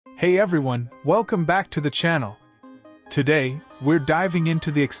Hey everyone, welcome back to the channel. Today, we're diving into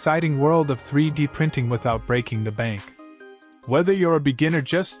the exciting world of 3D printing without breaking the bank. Whether you're a beginner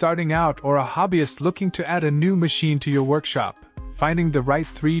just starting out or a hobbyist looking to add a new machine to your workshop, finding the right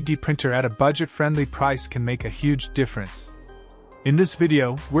 3D printer at a budget-friendly price can make a huge difference. In this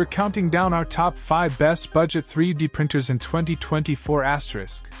video, we're counting down our top 5 best budget 3D printers in 2024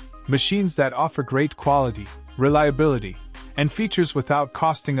 *, machines that offer great quality, reliability, and features without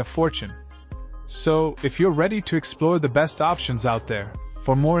costing a fortune. So, if you're ready to explore the best options out there,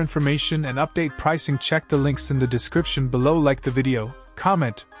 for more information and update pricing, check the links in the description below, like the video,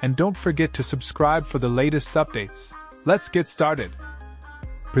 comment, and don't forget to subscribe for the latest updates. Let's get started.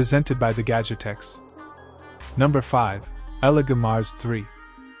 Presented by the Gadgetex. Number 5. Eligo Mars 3.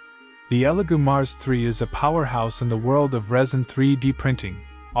 The Eligo Mars 3 is a powerhouse in the world of resin 3D printing,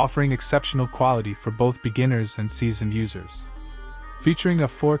 offering exceptional quality for both beginners and seasoned users. Featuring a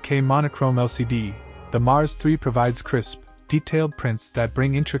 4K monochrome LCD, the Mars 3 provides crisp, detailed prints that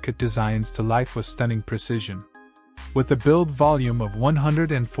bring intricate designs to life with stunning precision. With a build volume of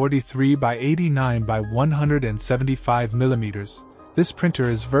 143 by 89 by 175 mm, this printer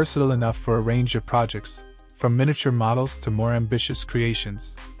is versatile enough for a range of projects, from miniature models to more ambitious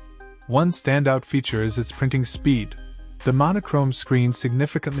creations. One standout feature is its printing speed. The monochrome screen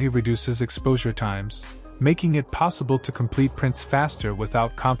significantly reduces exposure times, making it possible to complete prints faster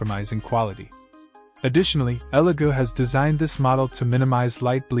without compromising quality. Additionally, Eligo has designed this model to minimize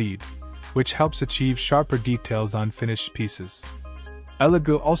light bleed, which helps achieve sharper details on finished pieces.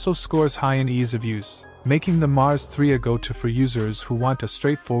 Eligo also scores high in ease of use, making the Mars 3 a go-to for users who want a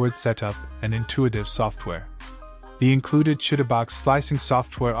straightforward setup and intuitive software. The included Chitterbox slicing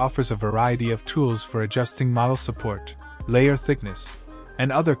software offers a variety of tools for adjusting model support, layer thickness,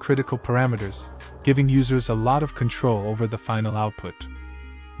 and other critical parameters, giving users a lot of control over the final output.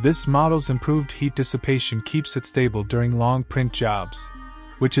 This model's improved heat dissipation keeps it stable during long print jobs,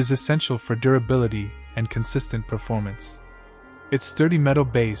 which is essential for durability and consistent performance. Its sturdy metal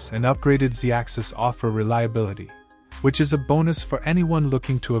base and upgraded Z-axis offer reliability, which is a bonus for anyone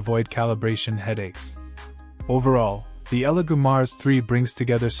looking to avoid calibration headaches. Overall, the Eligo Mars 3 brings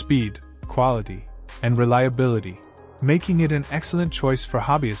together speed, quality, and reliability, making it an excellent choice for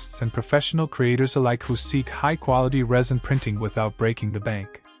hobbyists and professional creators alike who seek high-quality resin printing without breaking the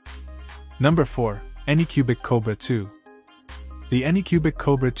bank. Number 4. Anycubic Cobra 2. The Anycubic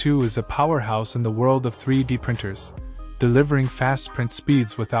Cobra 2 is a powerhouse in the world of 3D printers, delivering fast print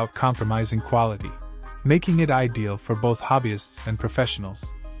speeds without compromising quality, making it ideal for both hobbyists and professionals.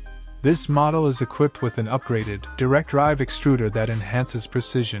 This model is equipped with an upgraded, direct drive extruder that enhances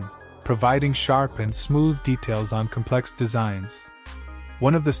precision, providing sharp and smooth details on complex designs.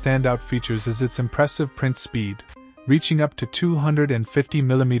 One of the standout features is its impressive print speed, reaching up to 250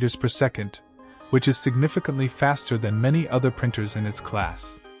 mm per second, which is significantly faster than many other printers in its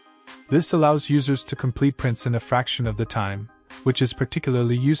class. This allows users to complete prints in a fraction of the time, which is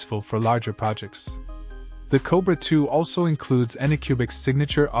particularly useful for larger projects. The Cobra 2 also includes Anycubic's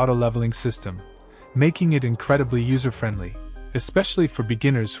signature auto-leveling system, making it incredibly user-friendly, especially for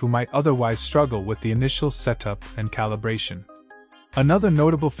beginners who might otherwise struggle with the initial setup and calibration. Another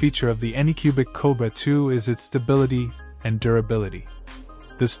notable feature of the Anycubic Cobra 2 is its stability and durability.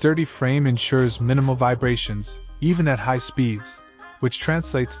 The sturdy frame ensures minimal vibrations, even at high speeds, which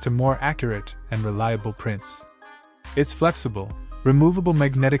translates to more accurate and reliable prints. Its flexible, removable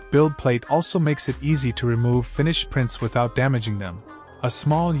magnetic build plate also makes it easy to remove finished prints without damaging them, a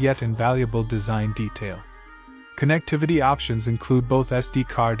small yet invaluable design detail. Connectivity options include both SD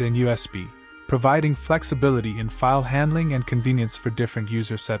card and USB, providing flexibility in file handling and convenience for different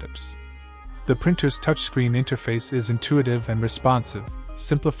user setups. The printer's touchscreen interface is intuitive and responsive,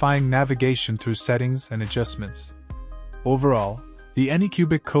 simplifying navigation through settings and adjustments. Overall, the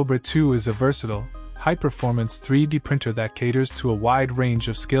Anycubic Cobra 2 is a versatile, high-performance 3D printer that caters to a wide range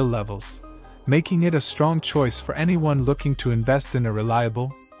of skill levels, making it a strong choice for anyone looking to invest in a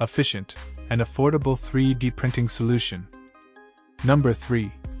reliable, efficient, and affordable 3D printing solution. Number 3.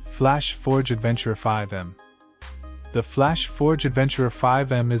 Flash Forge Adventurer 5M. The Flash Forge Adventurer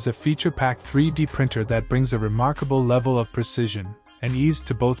 5M is a feature-packed 3D printer that brings a remarkable level of precision and ease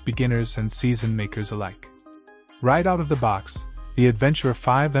to both beginners and seasoned makers alike. Right out of the box, the Adventurer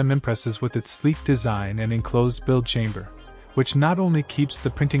 5M impresses with its sleek design and enclosed build chamber, which not only keeps the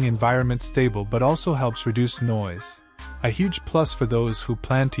printing environment stable but also helps reduce noise, a huge plus for those who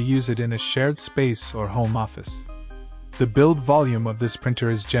plan to use it in a shared space or home office. The build volume of this printer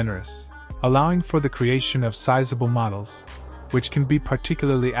is generous, allowing for the creation of sizable models, which can be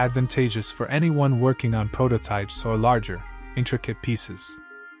particularly advantageous for anyone working on prototypes or larger, intricate pieces.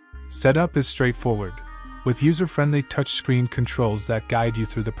 Setup is straightforward, with user-friendly touchscreen controls that guide you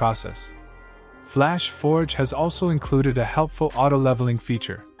through the process. Flash Forge has also included a helpful auto-leveling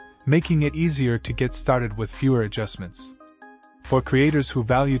feature, making it easier to get started with fewer adjustments. For creators who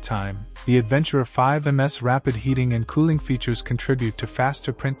value time, the Adventurer 5M's rapid heating and cooling features contribute to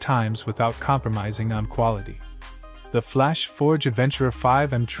faster print times without compromising on quality. The Flash Forge Adventurer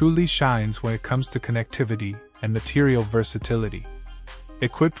 5M truly shines when it comes to connectivity and material versatility.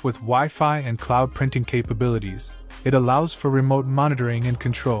 Equipped with Wi-Fi and cloud printing capabilities, it allows for remote monitoring and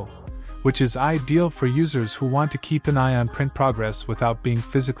control, which is ideal for users who want to keep an eye on print progress without being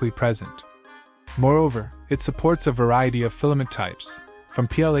physically present. Moreover, it supports a variety of filament types, from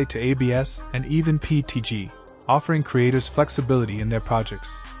PLA to ABS and even PETG, offering creators flexibility in their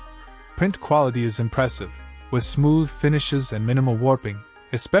projects. Print quality is impressive, with smooth finishes and minimal warping,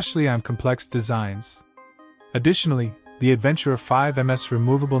 especially on complex designs. Additionally, the Adventurer 5M's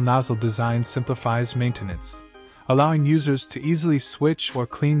removable nozzle design simplifies maintenance, allowing users to easily switch or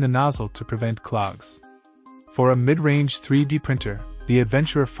clean the nozzle to prevent clogs. For a mid-range 3D printer, the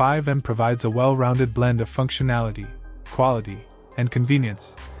Adventurer 5M provides a well-rounded blend of functionality, quality, and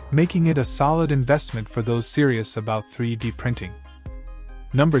convenience, making it a solid investment for those serious about 3D printing.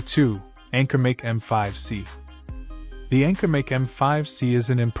 Number 2. Anker Make M5C. The Anker Make M5C is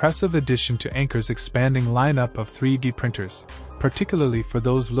an impressive addition to Anker's expanding lineup of 3D printers, particularly for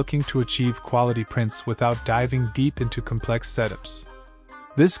those looking to achieve quality prints without diving deep into complex setups.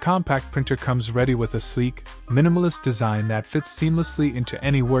 This compact printer comes ready with a sleek, minimalist design that fits seamlessly into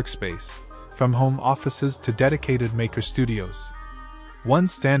any workspace, from home offices to dedicated maker studios. One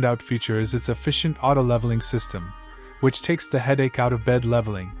standout feature is its efficient auto-leveling system, which takes the headache out of bed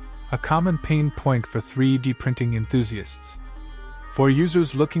leveling, a common pain point for 3D printing enthusiasts. For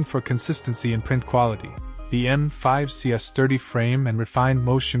users looking for consistency in print quality, the M5C's sturdy frame and refined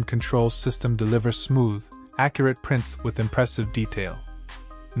motion control system deliver smooth, accurate prints with impressive detail.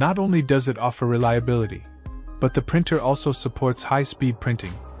 Not only does it offer reliability, but the printer also supports high-speed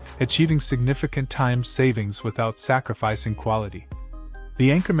printing, achieving significant time savings without sacrificing quality.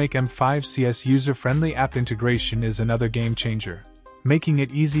 The Anker Make M5C's user-friendly app integration is another game-changer, making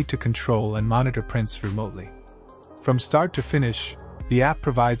it easy to control and monitor prints remotely. From start to finish, the app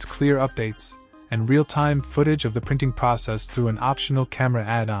provides clear updates and real-time footage of the printing process through an optional camera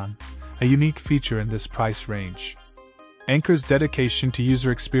add-on, a unique feature in this price range. Anker's dedication to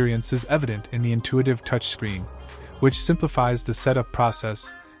user experience is evident in the intuitive touchscreen, which simplifies the setup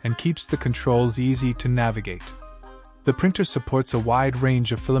process and keeps the controls easy to navigate. The printer supports a wide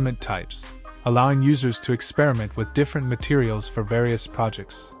range of filament types, allowing users to experiment with different materials for various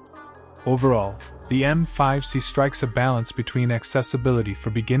projects. Overall, the M5C strikes a balance between accessibility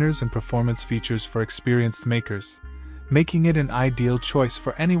for beginners and performance features for experienced makers, making it an ideal choice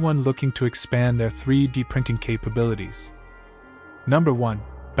for anyone looking to expand their 3D printing capabilities. Number 1.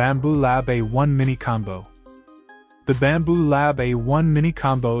 Bambu Lab A1 Mini Combo. The Bambu Lab A1 Mini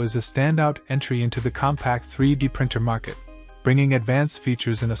Combo is a standout entry into the compact 3D printer market, bringing advanced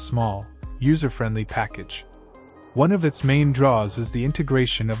features in a small, user-friendly package. One of its main draws is the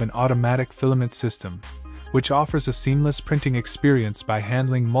integration of an automatic filament system, which offers a seamless printing experience by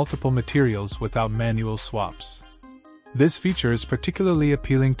handling multiple materials without manual swaps. This feature is particularly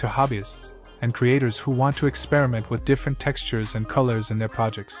appealing to hobbyists and creators who want to experiment with different textures and colors in their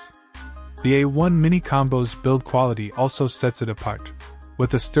projects. The A1 Mini Combo's build quality also sets it apart,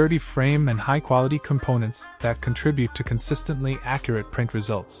 with a sturdy frame and high-quality components that contribute to consistently accurate print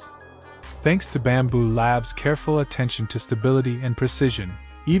results. Thanks to Bambu Lab's careful attention to stability and precision,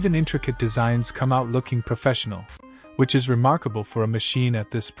 even intricate designs come out looking professional, which is remarkable for a machine at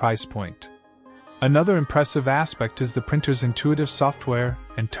this price point. Another impressive aspect is the printer's intuitive software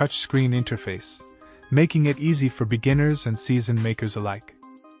and touchscreen interface, making it easy for beginners and seasoned makers alike.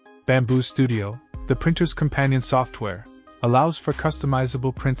 Bambu Studio, the printer's companion software, allows for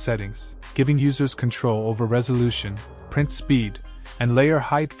customizable print settings, giving users control over resolution, print speed, and layer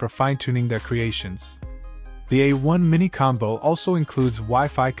height for fine-tuning their creations. The A1 Mini Combo also includes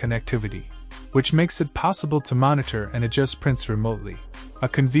Wi-Fi connectivity, which makes it possible to monitor and adjust prints remotely, a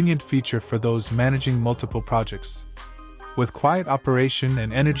convenient feature for those managing multiple projects. With quiet operation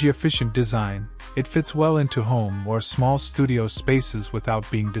and energy-efficient design, it fits well into home or small studio spaces without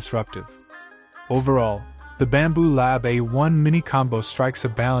being disruptive. Overall, the Bambu Lab A1 Mini Combo strikes a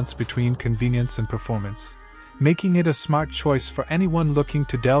balance between convenience and performance, making it a smart choice for anyone looking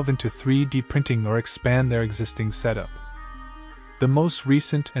to delve into 3D printing or expand their existing setup. the most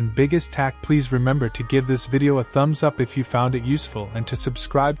recent and biggest hack. Please remember to give this video a thumbs up if you found it useful and to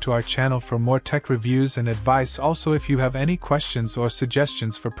subscribe to our channel for more tech reviews and advice. Also, if you have any questions or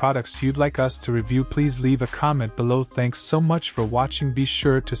suggestions for products you'd like us to review, please leave a comment below. Thanks so much for watching. Be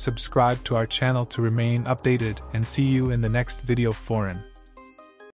sure to subscribe to our channel to remain updated, and see you in the next video. Foreign.